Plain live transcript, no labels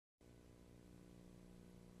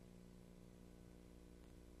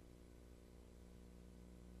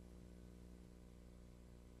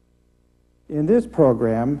In this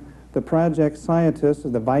program, the project scientist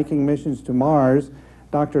of the Viking missions to Mars,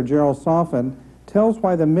 Dr. Gerald Soffin, tells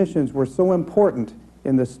why the missions were so important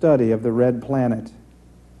in the study of the red planet.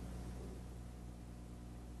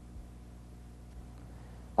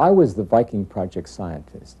 I was the Viking project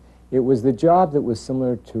scientist. It was the job that was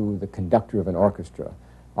similar to the conductor of an orchestra.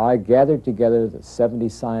 I gathered together the 70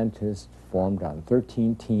 scientists formed on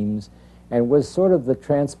 13 teams and was sort of the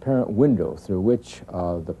transparent window through which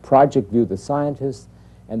the project viewed the scientists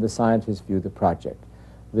and the scientists viewed the project.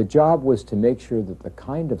 The job was to make sure that the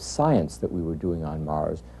kind of science that we were doing on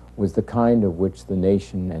Mars was the kind of which the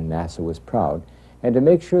nation and NASA was proud, and to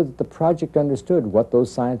make sure that the project understood what those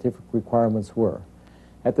scientific requirements were.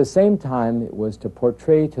 At the same time, it was to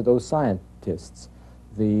portray to those scientists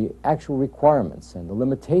the actual requirements and the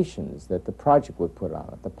limitations that the project would put on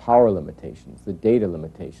it, the power limitations, the data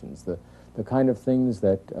limitations, the kind of things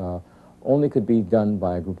that only could be done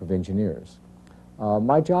by a group of engineers.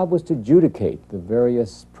 My job was to adjudicate the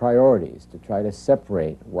various priorities, to try to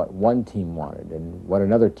separate what one team wanted and what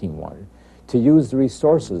another team wanted, to use the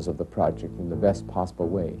resources of the project in the best possible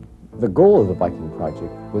way. The goal of the Viking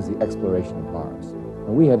project was the exploration of Mars.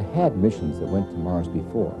 Now, we had had missions that went to Mars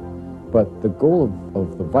before, but the goal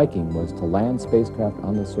of the Viking was to land spacecraft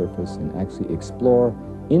on the surface and actually explore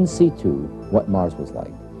in situ what Mars was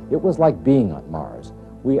like. It was like being on Mars.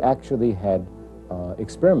 We actually had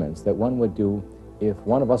experiments that one would do if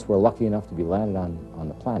one of us were lucky enough to be landed on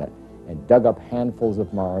the planet and dug up handfuls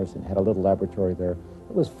of Mars and had a little laboratory there.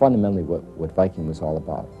 It was fundamentally what Viking was all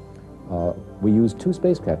about. We used two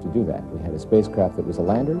spacecraft to do that. We had a spacecraft that was a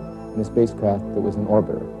lander and a spacecraft that was an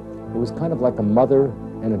orbiter. It was kind of like a mother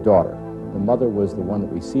and a daughter. The mother was the one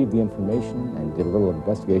that received the information and did a little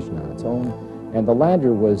investigation on its own, and the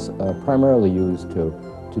lander was primarily used to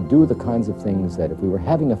do the kinds of things that if we were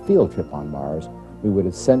having a field trip on Mars, we would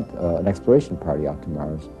have sent an exploration party out to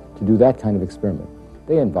Mars to do that kind of experiment.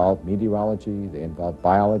 They involved meteorology, they involved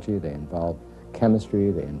biology, they involved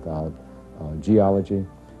chemistry, they involved geology.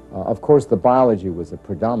 Of course, the biology was a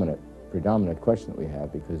predominant question that we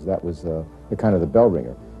had because that was the kind of the bell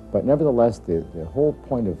ringer. But nevertheless, the whole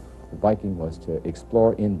point of the Viking was to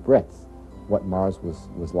explore in breadth what Mars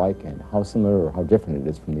was like and how similar or how different it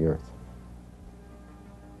is from the Earth.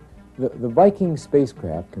 The Viking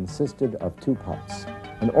spacecraft consisted of two parts.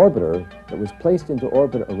 An orbiter that was placed into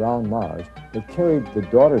orbit around Mars that carried the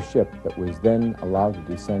daughter ship that was then allowed to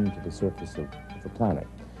descend to the surface of the planet.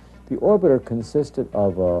 The orbiter consisted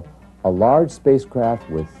of a large spacecraft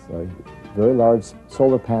with very large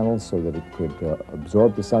solar panels so that it could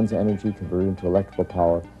absorb the sun's energy, convert it into electrical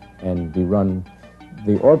power, and be run.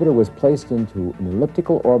 The orbiter was placed into an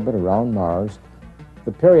elliptical orbit around Mars.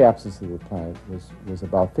 The periapsis of the planet was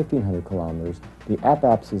about 1,500 kilometers. The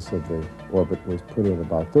apapsis of the orbit was put in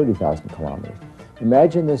about 30,000 kilometers.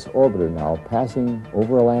 Imagine this orbiter now passing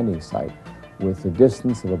over a landing site with a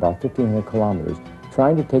distance of about 1,500 kilometers,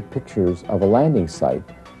 trying to take pictures of a landing site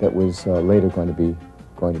that was later going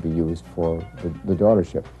to be used for the daughter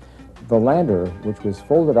ship. The lander, which was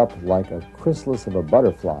folded up like a chrysalis of a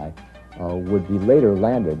butterfly, would be later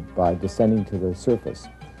landed by descending to the surface.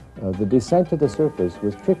 The descent to the surface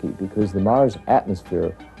was tricky because the Mars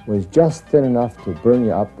atmosphere was just thin enough to burn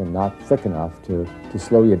you up and not thick enough to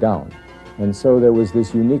slow you down. And so there was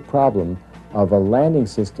this unique problem of a landing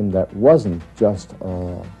system that wasn't just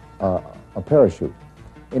a parachute.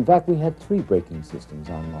 In fact, we had three braking systems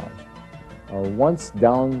on Mars. Once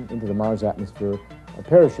down into the Mars atmosphere, a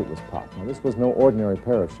parachute was popped. Now, this was no ordinary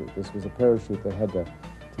parachute. This was a parachute that had to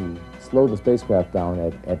slow the spacecraft down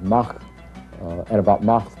at about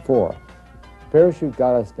Mach 4. The parachute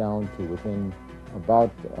got us down to within about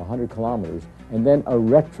 100 kilometers, and then a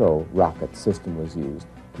retro rocket system was used.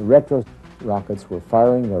 The retro rockets were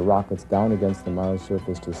firing their rockets down against the Mars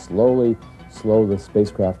surface to slowly slow the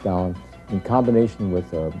spacecraft down in combination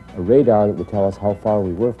with a radar that would tell us how far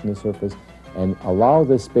we were from the surface and allow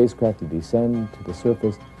this spacecraft to descend to the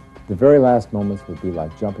surface. The very last moments would be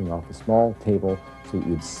like jumping off a small table so that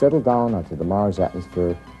you'd settle down onto the Mars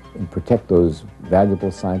atmosphere and protect those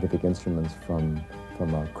valuable scientific instruments from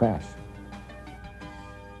a crash.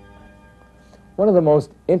 One of the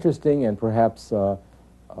most interesting and perhaps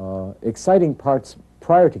exciting parts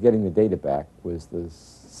prior to getting the data back was the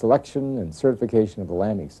selection and certification of the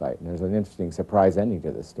landing site, and there's an interesting surprise ending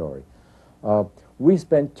to this story. We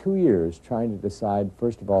spent 2 years trying to decide,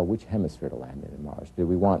 first of all, which hemisphere to land in Mars. Did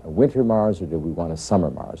we want a winter Mars or did we want a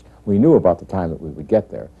summer Mars? We knew about the time that we would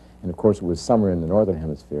get there, and of course it was summer in the northern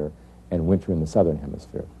hemisphere and winter in the southern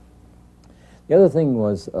hemisphere. The other thing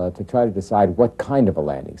was to try to decide what kind of a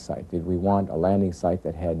landing site. Did we want a landing site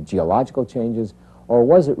that had geological changes, or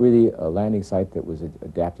was it really a landing site that was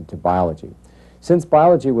adapted to biology? Since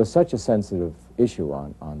biology was such a sensitive issue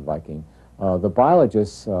on Viking, the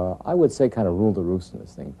biologists, I would say, kind of ruled the roost in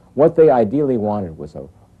this thing. What they ideally wanted was a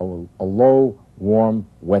low, warm,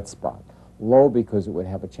 wet spot. Low because it would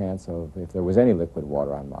have a chance of, if there was any liquid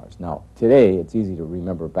water on Mars. Now, today, it's easy to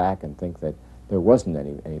remember back and think that there wasn't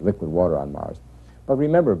any liquid water on Mars. But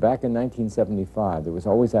remember, back in 1975, there was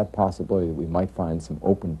always that possibility that we might find some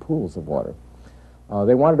open pools of water.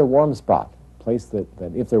 They wanted a warm spot, a place that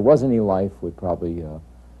if there was any life, would probably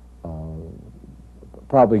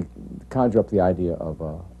conjure up the idea of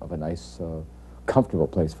a nice, comfortable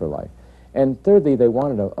place for life. And thirdly, they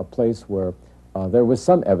wanted a place where there was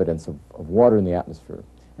some evidence of water in the atmosphere.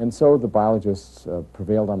 And so the biologists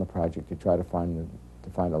prevailed on the project to try to find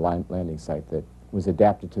a landing site that was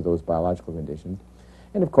adapted to those biological conditions.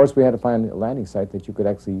 And of course, we had to find a landing site that you could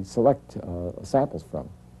actually select samples from.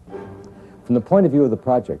 From the point of view of the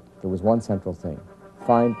project, there was one central thing: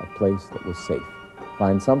 find a place that was safe.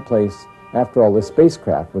 Find some place. After all, this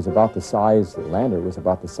spacecraft was about the size, the lander was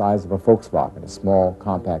about the size of a Volkswagen, a small,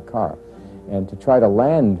 compact car. And to try to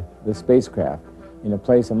land the spacecraft in a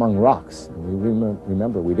place among rocks, and we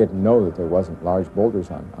remember we didn't know that there wasn't large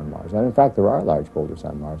boulders on Mars. And in fact, there are large boulders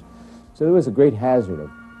on Mars. So there was a great hazard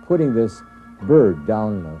of putting this bird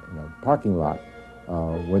down in a parking lot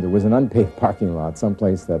where there was an unpaved parking lot,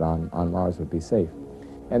 someplace that on Mars would be safe.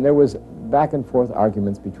 And there was back and forth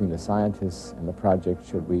arguments between the scientists and the project.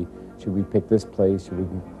 Should we pick this place? Should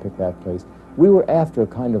we pick that place? We were after a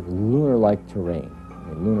kind of lunar-like terrain. I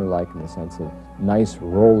mean, lunar-like in the sense of nice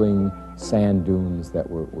rolling sand dunes that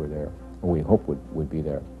were there, or we hope would be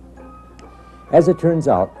there. As it turns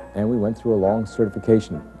out, and we went through a long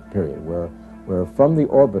certification period where from the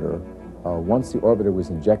orbiter, once the orbiter was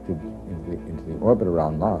injected into the orbit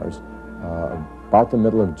around Mars, about the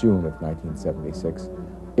middle of June of 1976,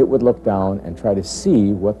 it would look down and try to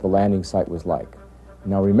see what the landing site was like.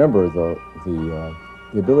 Now remember, the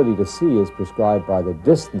ability to see is prescribed by the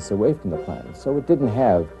distance away from the planet, so it didn't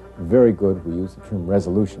have very good, we use the term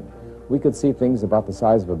resolution. We could see things about the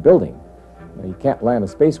size of a building. Now, you can't land a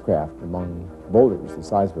spacecraft among boulders the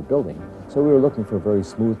size of a building, so we were looking for very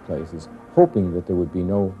smooth places, hoping that there would be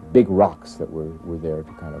no big rocks that were there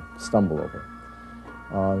to kind of stumble over.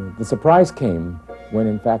 The surprise came when,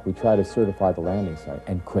 in fact, we tried to certify the landing site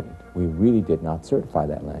and couldn't. We really did not certify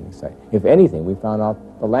that landing site. If anything, we found out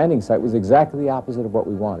the landing site was exactly the opposite of what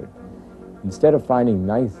we wanted. Instead of finding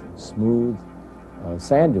nice, smooth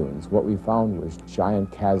sand dunes, what we found was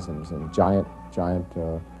giant chasms and giant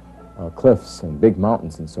cliffs and big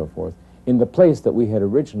mountains and so forth in the place that we had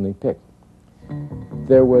originally picked.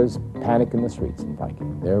 There was panic in the streets in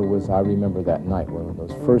Viking. There was, I remember that night when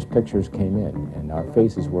those first pictures came in and our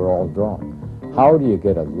faces were all drawn. How do you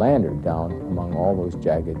get a lander down among all those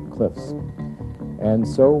jagged cliffs? And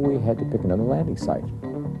so we had to pick another landing site.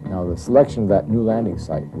 Now the selection of that new landing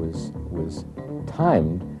site was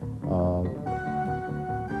timed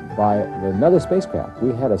by another spacecraft.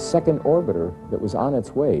 We had a second orbiter that was on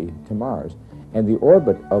its way to Mars, and the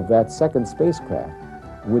orbit of that second spacecraft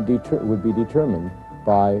would be determined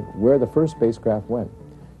by where the first spacecraft went.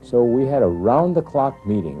 So we had a round-the-clock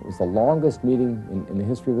meeting. It was the longest meeting in the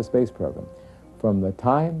history of the space program. From the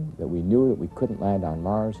time that we knew that we couldn't land on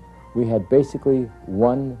Mars, we had basically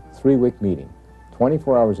one 3-week meeting.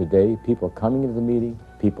 24 hours a day, people coming into the meeting,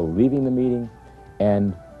 people leaving the meeting,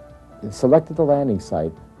 and selected the landing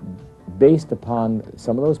site based upon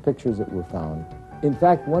some of those pictures that were found. In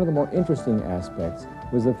fact, one of the more interesting aspects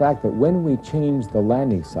was the fact that when we changed the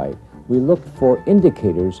landing site, we looked for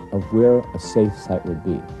indicators of where a safe site would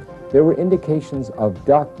be. There were indications of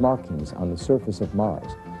dark markings on the surface of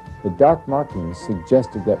Mars. The dark markings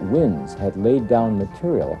suggested that winds had laid down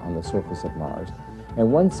material on the surface of Mars,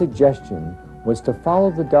 and one suggestion was to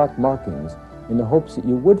follow the dark markings in the hopes that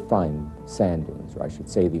you would find sand dunes, or I should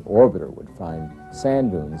say the orbiter would find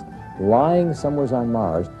sand dunes lying somewhere on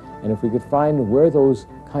Mars, and if we could find where those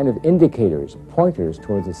kind of indicators, pointers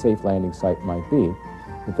towards a safe landing site might be,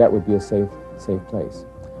 that would be a safe place.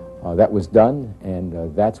 That was done,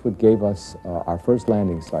 and that's what gave us our first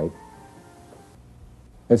landing site.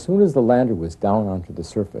 As soon as the lander was down onto the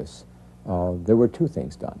surface, there were two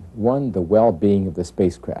things done. One, the well-being of the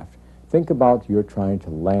spacecraft. Think about you're trying to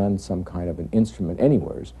land some kind of an instrument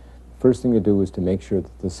anywhere. First thing to do is to make sure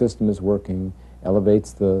that the system is working,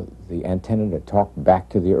 elevates the antenna to talk back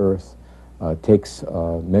to the Earth, takes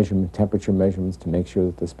temperature measurements to make sure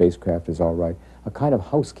that the spacecraft is all right, a kind of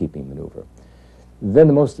housekeeping maneuver. Then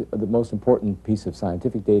the most important piece of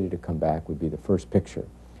scientific data to come back would be the first picture.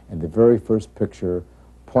 And the very first picture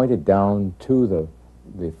pointed down to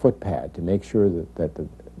the footpad to make sure that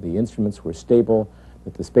the instruments were stable,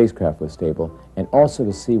 that the spacecraft was stable, and also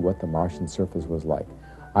to see what the Martian surface was like.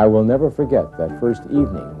 I will never forget that first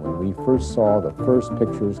evening when we first saw the first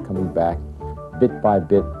pictures coming back, bit by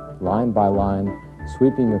bit, line by line,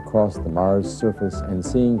 sweeping across the Mars surface and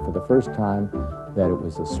seeing for the first time that it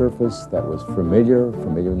was a surface that was familiar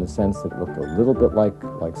in the sense that it looked a little bit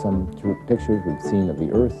like some pictures we've seen of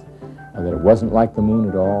the Earth, that it wasn't like the Moon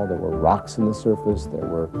at all. There were rocks in the surface, there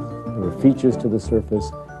were features to the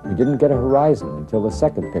surface. We didn't get a horizon until the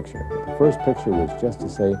second picture. The first picture was just to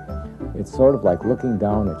say, it's sort of like looking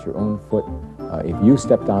down at your own foot if you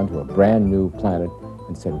stepped onto a brand new planet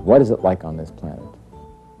and said, what is it like on this planet?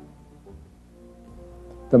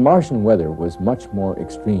 The Martian weather was much more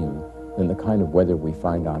extreme than the kind of weather we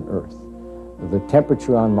find on Earth. The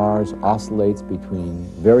temperature on Mars oscillates between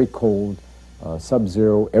very cold,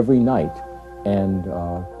 sub-zero every night, and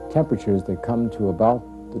temperatures that come to about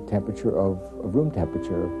the temperature of room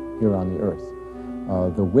temperature here on the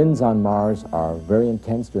Earth. The winds on Mars are very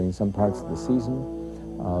intense during some parts of the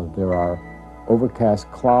season. There are overcast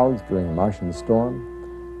clouds during a Martian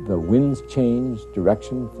storm. The winds change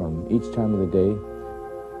direction from each time of the day.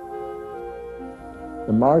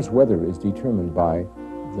 The Mars weather is determined by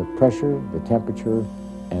the pressure, the temperature,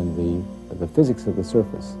 and the physics of the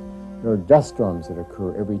surface. There are dust storms that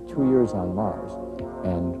occur every 2 years on Mars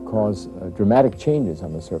and cause dramatic changes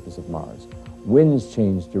on the surface of Mars. Winds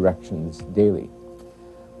change directions daily.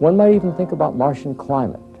 One might even think about Martian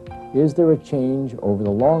climate. Is there a change over the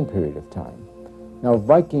long period of time? Now,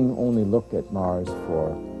 Viking only looked at Mars for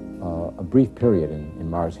a brief period in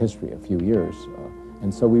Mars history, a few years,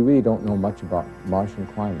 and so we really don't know much about Martian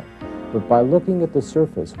climate. But by looking at the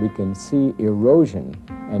surface, we can see erosion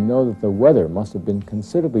and know that the weather must have been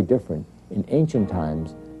considerably different in ancient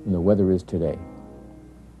times than the weather is today.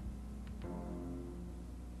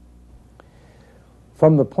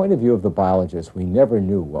 From the point of view of the biologists, we never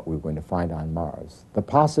knew what we were going to find on Mars. The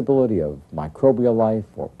possibility of microbial life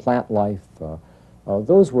or plant life,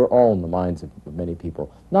 those were all in the minds of many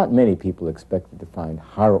people. Not many people expected to find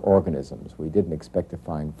higher organisms. We didn't expect to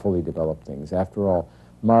find fully developed things. After all,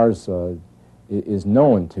 Mars is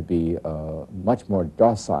known to be much more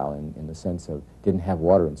docile in the sense of didn't have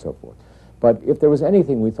water and so forth. But if there was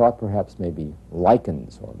anything, we thought perhaps maybe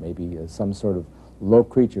lichens or maybe some sort of low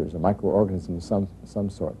creatures or microorganisms of some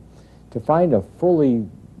sort. To find a full-blown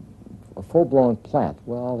plant,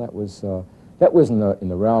 well, that was in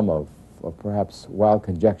the realm of perhaps wild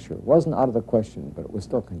conjecture. It wasn't out of the question, but it was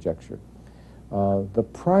still conjecture. The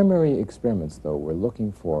primary experiments, though, were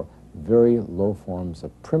looking for very low forms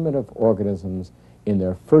of primitive organisms in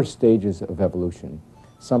their first stages of evolution,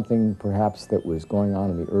 something perhaps that was going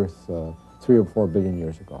on in the Earth 3 or 4 billion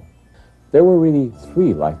years ago. There were really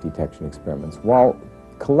 3 life detection experiments. While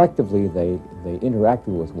collectively they interacted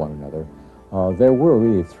with one another, there were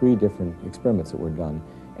really 3 different experiments that were done,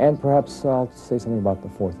 and perhaps I'll say something about the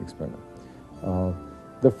 4th experiment.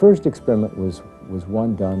 The first experiment was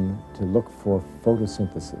one done to look for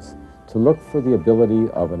photosynthesis, to look for the ability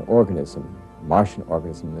of an organism, Martian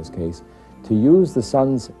organism in this case, to use the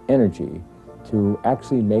sun's energy to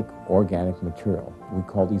actually make organic material. We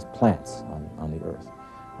call these plants on the Earth.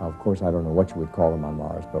 Of course, I don't know what you would call them on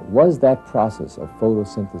Mars, but was that process of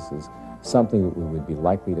photosynthesis something that we would be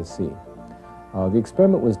likely to see? The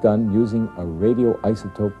experiment was done using a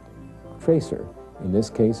radioisotope tracer. In this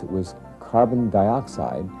case, it was carbon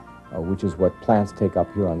dioxide, which is what plants take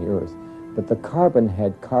up here on the Earth. But the carbon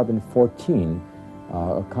had carbon-14,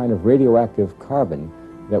 a kind of radioactive carbon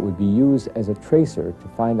that would be used as a tracer to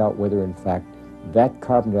find out whether, in fact, that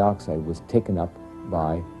carbon dioxide was taken up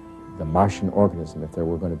by the Martian organism, if there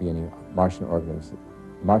were going to be any Martian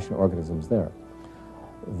organisms there.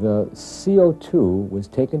 The CO2 was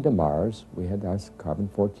taken to Mars. We had our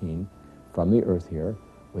carbon-14 from the Earth here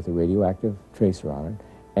with a radioactive tracer on it.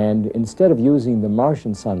 And instead of using the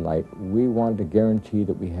Martian sunlight, we wanted to guarantee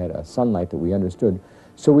that we had a sunlight that we understood.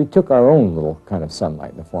 So we took our own little kind of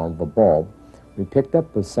sunlight in the form of a bulb. We picked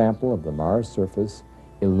up a sample of the Mars surface,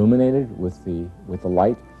 illuminated with the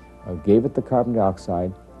light, gave it the carbon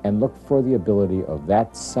dioxide, and looked for the ability of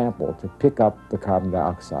that sample to pick up the carbon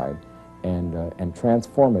dioxide and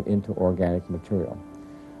transform it into organic material.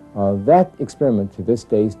 That experiment to this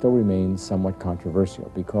day still remains somewhat controversial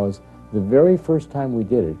because the very first time we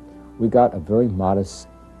did it, we got a very modest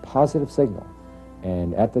positive signal.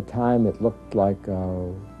 And at the time, it looked like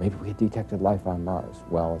maybe we had detected life on Mars.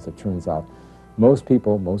 Well, as it turns out, most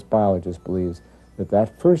people, most biologists believe that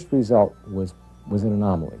that first result was an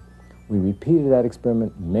anomaly. We repeated that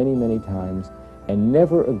experiment many, many times and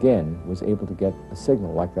never again was able to get a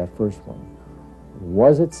signal like that first one.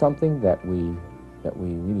 Was it something that we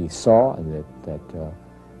really saw and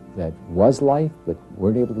that was life but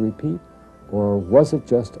weren't able to repeat? Or was it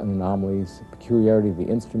just an anomaly, a peculiarity of the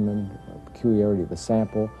instrument, a peculiarity of the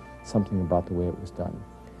sample, something about the way it was done?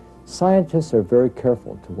 Scientists are very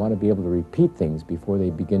careful to want to be able to repeat things before they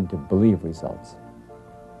begin to believe results.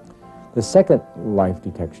 The second life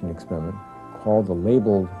detection experiment, called the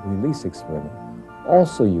labeled release experiment,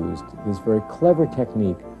 also used this very clever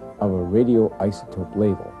technique of a radioisotope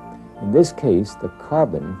label. In this case, the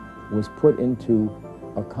carbon was put into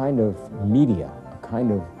a kind of media, a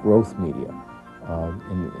kind of growth media.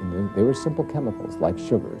 They were simple chemicals like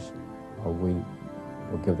sugars. We'll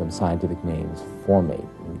give them scientific names: formate,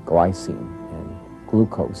 and glycine, and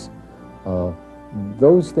glucose.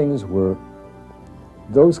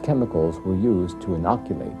 Those chemicals were used to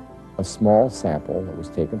inoculate a small sample that was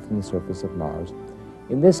taken from the surface of Mars.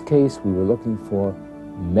 In this case, we were looking for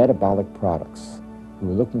metabolic products. We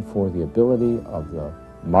were looking for the ability of the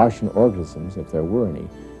Martian organisms, if there were any,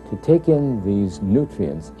 to take in these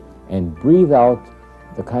nutrients and breathe out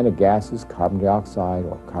the kind of gases, carbon dioxide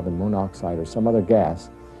or carbon monoxide or some other gas,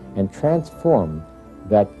 and transform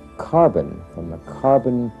that carbon from the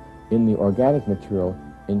carbon in the organic material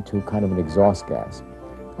into kind of an exhaust gas.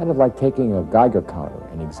 Kind of like taking a Geiger counter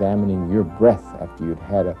and examining your breath after you'd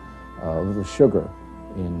had a little sugar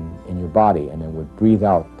in your body, and then would breathe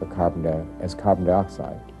out the as carbon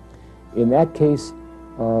dioxide. In that case,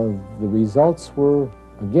 the results were,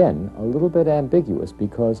 again, a little bit ambiguous,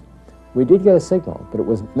 because we did get a signal, but it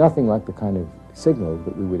was nothing like the kind of signal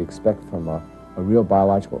that we would expect from a real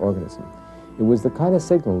biological organism. It was the kind of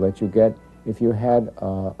signal that you get if you had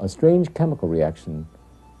a strange chemical reaction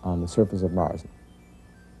on the surface of Mars.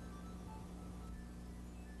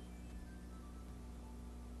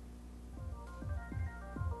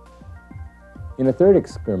 In a third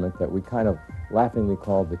experiment that we kind of laughingly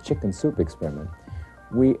called the chicken soup experiment,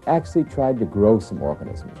 we actually tried to grow some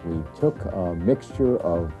organisms. We took a mixture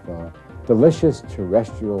of delicious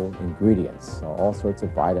terrestrial ingredients, all sorts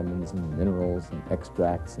of vitamins and minerals and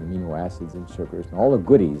extracts and amino acids and sugars and all the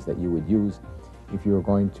goodies that you would use if you were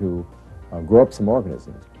going to grow up some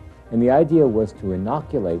organisms. And the idea was to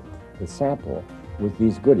inoculate the sample with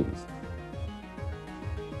these goodies.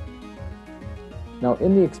 Now,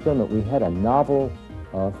 in the experiment, we had a novel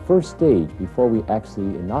first stage before we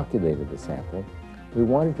actually inoculated the sample. We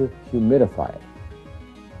wanted to humidify it.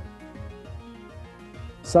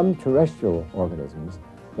 Some terrestrial organisms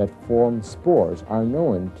that form spores are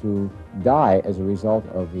known to die as a result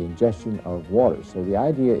of the ingestion of water. So the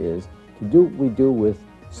idea is to do what we do with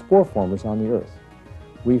spore formers on the Earth.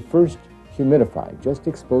 We first humidify, just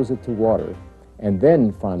expose it to water, and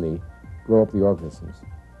then finally grow up the organisms.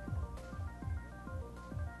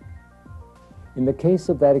 In the case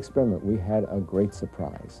of that experiment, we had a great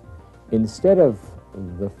surprise. Instead of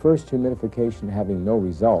the first humidification having no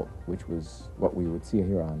result, which was what we would see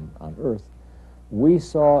here on Earth, we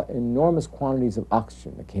saw enormous quantities of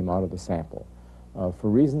oxygen that came out of the sample. For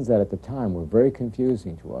reasons that at the time were very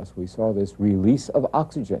confusing to us, we saw this release of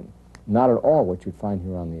oxygen, not at all what you'd find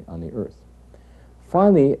here on the Earth.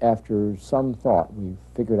 Finally, after some thought, we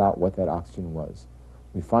figured out what that oxygen was.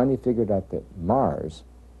 We finally figured out that Mars,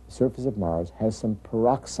 the surface of Mars, has some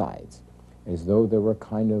peroxides, as though there were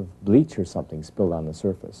kind of bleach or something spilled on the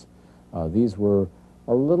surface. These were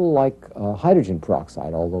a little like hydrogen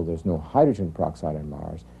peroxide, although there's no hydrogen peroxide on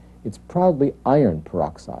Mars. It's probably iron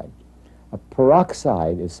peroxide. A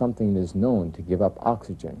peroxide is something that is known to give up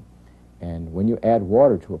oxygen, and when you add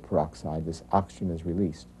water to a peroxide, this oxygen is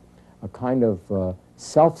released. A kind of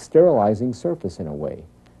self-sterilizing surface in a way.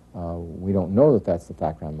 We don't know that that's the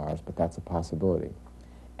fact on Mars, but that's a possibility.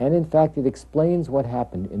 And in fact, it explains what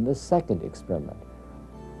happened in the second experiment.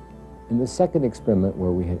 In the second experiment, where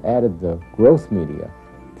we had added the growth media,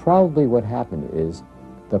 probably what happened is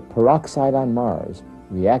the peroxide on Mars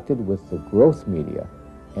reacted with the growth media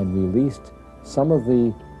and released some of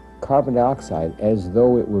the carbon dioxide as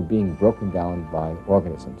though it were being broken down by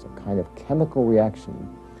organisms, a kind of chemical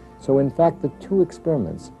reaction. So in fact, the two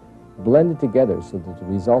experiments blended together so that the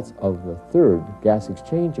results of the third gas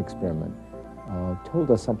exchange experiment told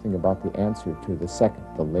us something about the answer to the second,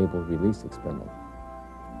 the label release experiment.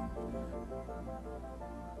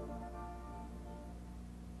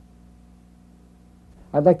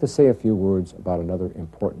 I'd like to say a few words about another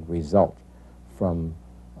important result from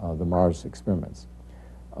the Mars experiments.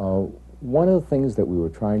 One of the things that we were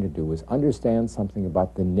trying to do was understand something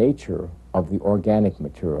about the nature of the organic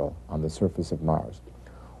material on the surface of Mars.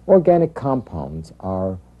 Organic compounds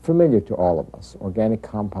are familiar to all of us. Organic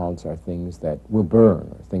compounds are things that will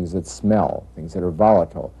burn, or things that smell, things that are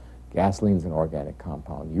volatile, Gasoline is an organic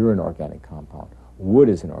compound. You're an organic compound. Wood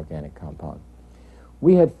is an organic compound.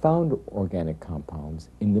 We had found organic compounds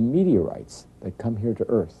in the meteorites that come here to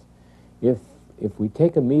Earth. If we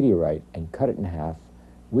take a meteorite and cut it in half,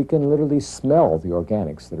 we can literally smell the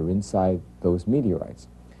organics that are inside those meteorites.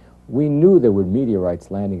 We knew there were meteorites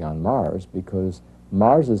landing on Mars because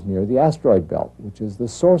Mars is near the asteroid belt, which is the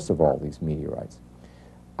source of all these meteorites.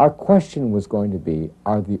 Our question was going to be,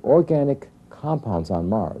 are the organic compounds on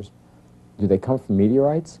Mars, do they come from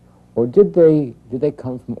meteorites, or did they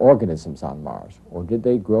come from organisms on Mars, or did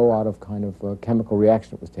they grow out of kind of a chemical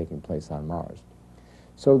reaction that was taking place on Mars?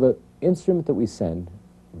 So the instrument that we send,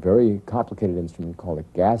 a very complicated instrument called a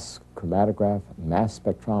gas chromatograph mass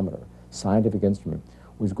spectrometer, scientific instrument,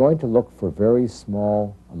 was going to look for very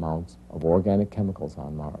small amounts of organic chemicals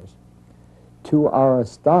on Mars. To our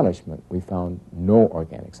astonishment, we found no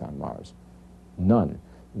organics on Mars, none.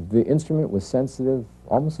 The instrument was sensitive,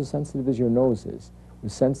 almost as sensitive as your nose is. It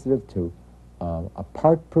was sensitive to a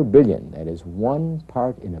part per billion, that is 1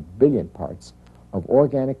 part in a billion parts of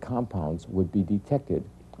organic compounds would be detected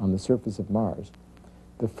on the surface of Mars.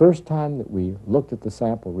 The first time that we looked at the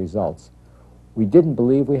sample results, we didn't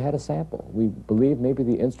believe we had a sample. We believed maybe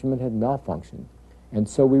the instrument had malfunctioned. And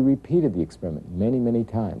so we repeated the experiment many, many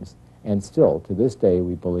times. And still, to this day,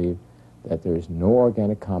 we believe that there's no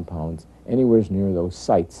organic compounds anywhere near those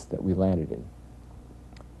sites that we landed in.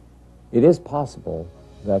 It is possible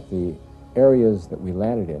that the areas that we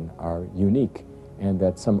landed in are unique and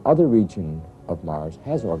that some other region of Mars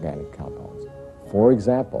has organic compounds. For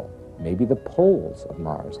example, maybe the poles of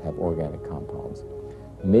Mars have organic compounds.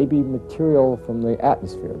 Maybe material from the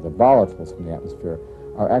atmosphere, the volatiles from the atmosphere,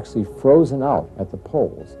 are actually frozen out at the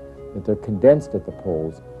poles, that they're condensed at the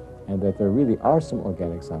poles, and that there really are some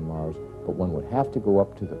organics on Mars, but one would have to go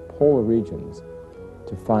up to the polar regions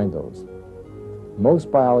to find those.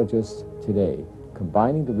 Most biologists today,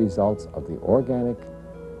 combining the results of the organic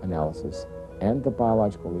analysis and the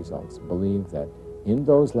biological results, believe that in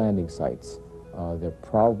those landing sites, there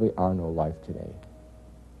probably are no life today.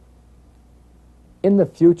 In the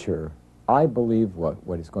future, I believe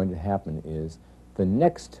what is going to happen is the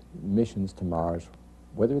next missions to Mars,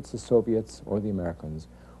 whether it's the Soviets or the Americans,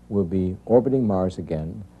 will be orbiting Mars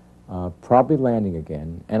again, probably landing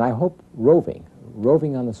again, and I hope roving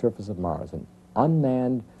on the surface of Mars, an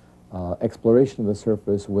unmanned exploration of the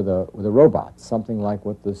surface with a robot, something like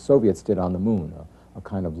what the Soviets did on the moon, a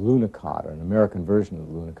kind of lunicod, or an American version of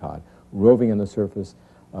the lunicod, roving on the surface,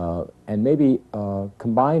 and maybe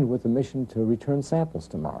combined with a mission to return samples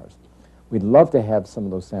to Mars. We'd love to have some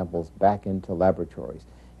of those samples back into laboratories,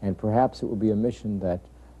 and perhaps it will be a mission that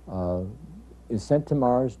is sent to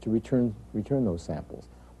Mars to return those samples.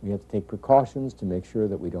 We have to take precautions to make sure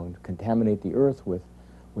that we don't contaminate the Earth with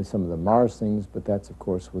some of the Mars things, but that's, of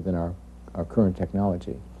course, within our current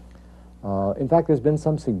technology. In fact, there's been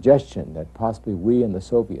some suggestion that possibly we and the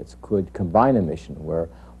Soviets could combine a mission where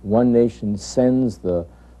one nation sends the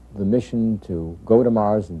mission to go to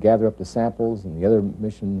Mars and gather up the samples, and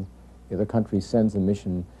the other country sends a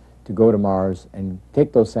mission to go to Mars and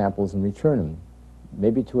take those samples and return them,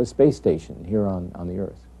 maybe to a space station here on the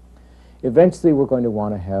Earth. Eventually, we're going to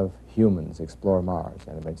want to have humans explore Mars,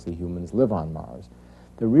 and eventually humans live on Mars.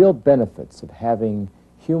 The real benefits of having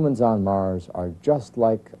humans on Mars are just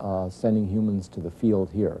like sending humans to the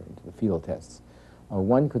field here, to the field tests.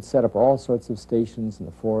 One could set up all sorts of stations in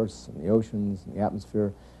the forests, in the oceans, in the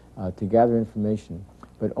atmosphere, to gather information,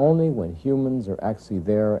 but only when humans are actually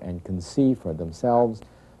there and can see for themselves.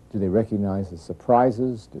 Do they recognize the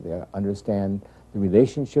surprises? Do they understand the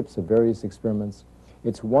relationships of various experiments?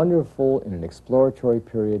 It's wonderful in an exploratory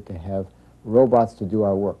period to have robots to do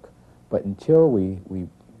our work, but until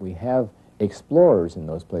we have explorers in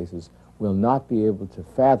those places, we'll not be able to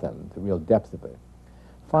fathom the real depth of it.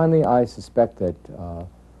 Finally, I suspect that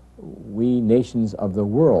we nations of the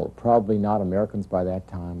world, probably not Americans by that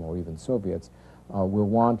time or even Soviets, will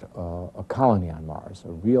want a colony on Mars,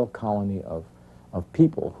 a real colony of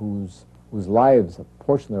people whose lives, a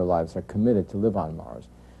portion of their lives, are committed to live on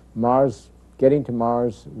Mars. Getting to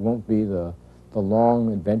Mars won't be the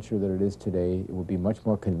long adventure that it is today. It will be much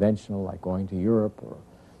more conventional, like going to Europe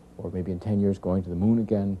or maybe in 10 years going to the moon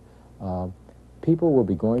again. People will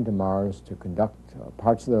be going to Mars to conduct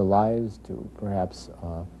parts of their lives, to perhaps,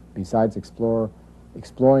 besides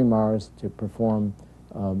exploring Mars, to perform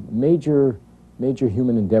major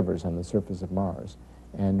human endeavors on the surface of Mars.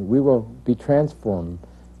 And we will be transformed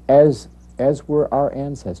as were our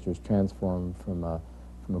ancestors transformed from a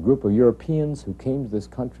group of Europeans who came to this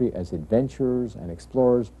country as adventurers and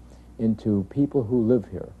explorers into people who live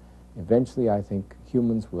here. Eventually, I think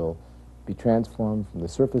humans will be transformed from the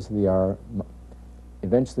surface of the Earth.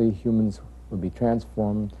 Eventually, humans will be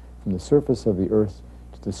transformed from the surface of the Earth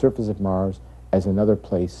to the surface of Mars as another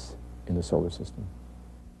place in the solar system.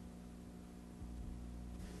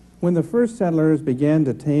 When the first settlers began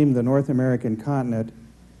to tame the North American continent,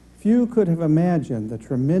 few could have imagined the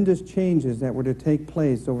tremendous changes that were to take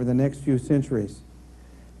place over the next few centuries.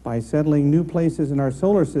 By settling new places in our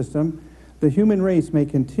solar system, the human race may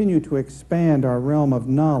continue to expand our realm of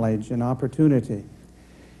knowledge and opportunity.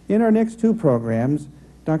 In our next two programs,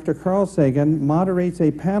 Dr. Carl Sagan moderates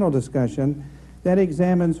a panel discussion that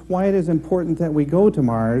examines why it is important that we go to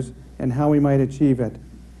Mars and how we might achieve it.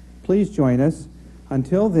 Please join us.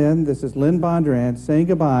 Until then, this is Lynn Bondurant saying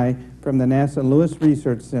goodbye from the NASA Lewis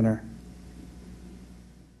Research Center.